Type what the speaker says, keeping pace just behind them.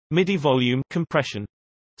Midi volume compression.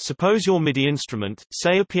 Suppose your MIDI instrument,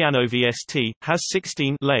 say a piano VST, has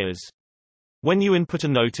 16 layers. When you input a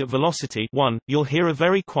note at velocity 1, you'll hear a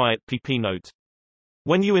very quiet PP note.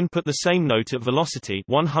 When you input the same note at velocity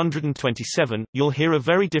 127, you'll hear a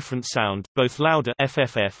very different sound, both louder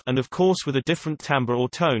FFF and of course with a different timbre or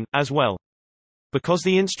tone, as well. Because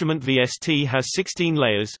the instrument VST has 16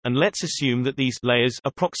 layers, and let's assume that these layers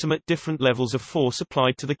approximate different levels of force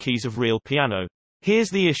applied to the keys of real piano.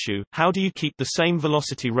 Here's the issue: how do you keep the same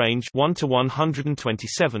velocity range 1 to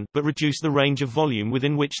 127 but reduce the range of volume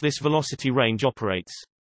within which this velocity range operates?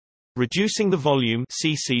 Reducing the volume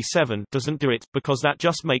CC7 doesn't do it, because that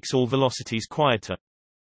just makes all velocities quieter.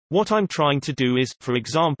 What I'm trying to do is, for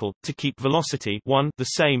example, to keep velocity 1 the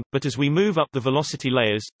same, but as we move up the velocity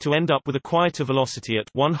layers, to end up with a quieter velocity at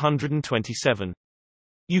 127.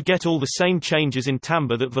 You get all the same changes in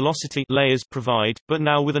timbre that velocity layers provide, but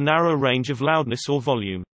now with a narrow range of loudness or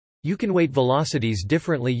volume. You can weight velocities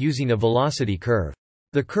differently using a velocity curve.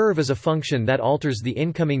 The curve is a function that alters the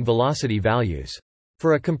incoming velocity values.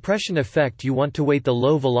 For a compression effect, you want to weight the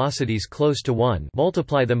low velocities close to 1,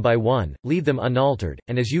 multiply them by 1, leave them unaltered,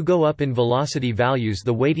 and as you go up in velocity values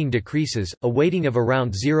the weighting decreases, a weighting of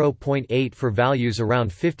around 0.8 for values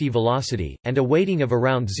around 50 velocity, and a weighting of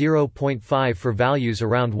around 0.5 for values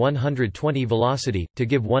around 120 velocity, to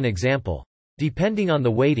give one example. Depending on the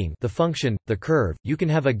weighting, the function, the curve, you can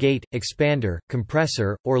have a gate, expander,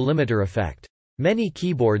 compressor, or limiter effect. Many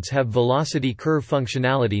keyboards have velocity curve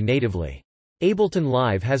functionality natively. Ableton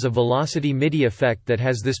Live has a velocity MIDI effect that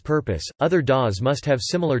has this purpose. Other DAWs must have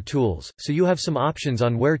similar tools, so you have some options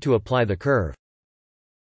on where to apply the curve.